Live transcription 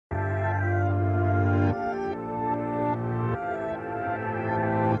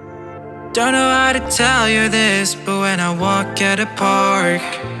Don't know how to tell you this, but when I walk at a park,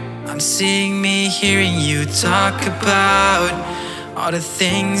 I'm seeing me, hearing you talk about all the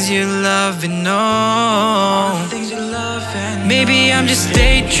things you love and know. Maybe I'm just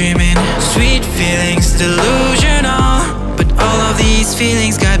daydreaming, sweet feelings, delusional, but all of these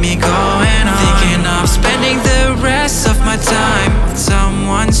feelings got me going on, thinking of spending the rest of my time with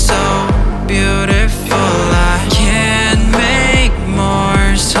someone so beautiful. I can't make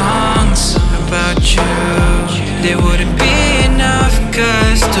more songs about you. They wouldn't be enough,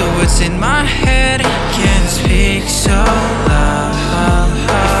 cause to what's in my head can't speak so loud.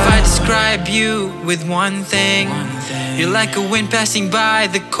 If I describe you with one thing, you're like a wind passing by,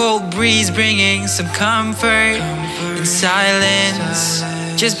 the cold breeze bringing some comfort in silence.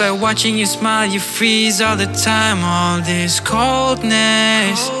 Just by watching you smile, you freeze all the time. All this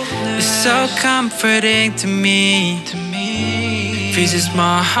coldness is so comforting to me. Freezes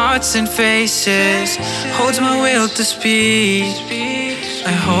my hearts and faces, holds my will to speed.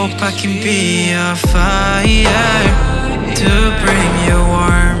 I hope I can be a fire to bring you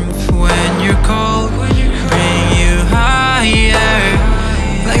warmth when you're cold, bring you higher,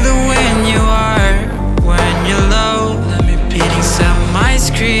 like the wind you are when you're low. Eating some ice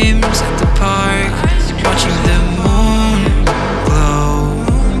creams at the park, watching the moon glow,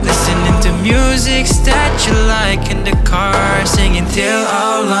 listening to music that you like in the car, singing till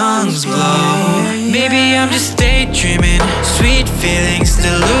our lungs blow. Maybe I'm just daydreaming, sweet feelings,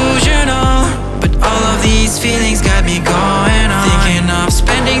 delusional, but all of these feelings got me going on, thinking of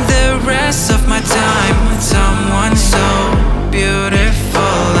spending the rest of my time with someone so beautiful.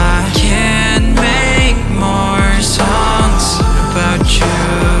 I can't make more songs about you.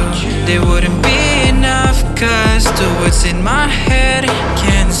 They wouldn't be enough, cause to what's in my head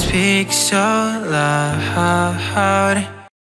can't speak so loud.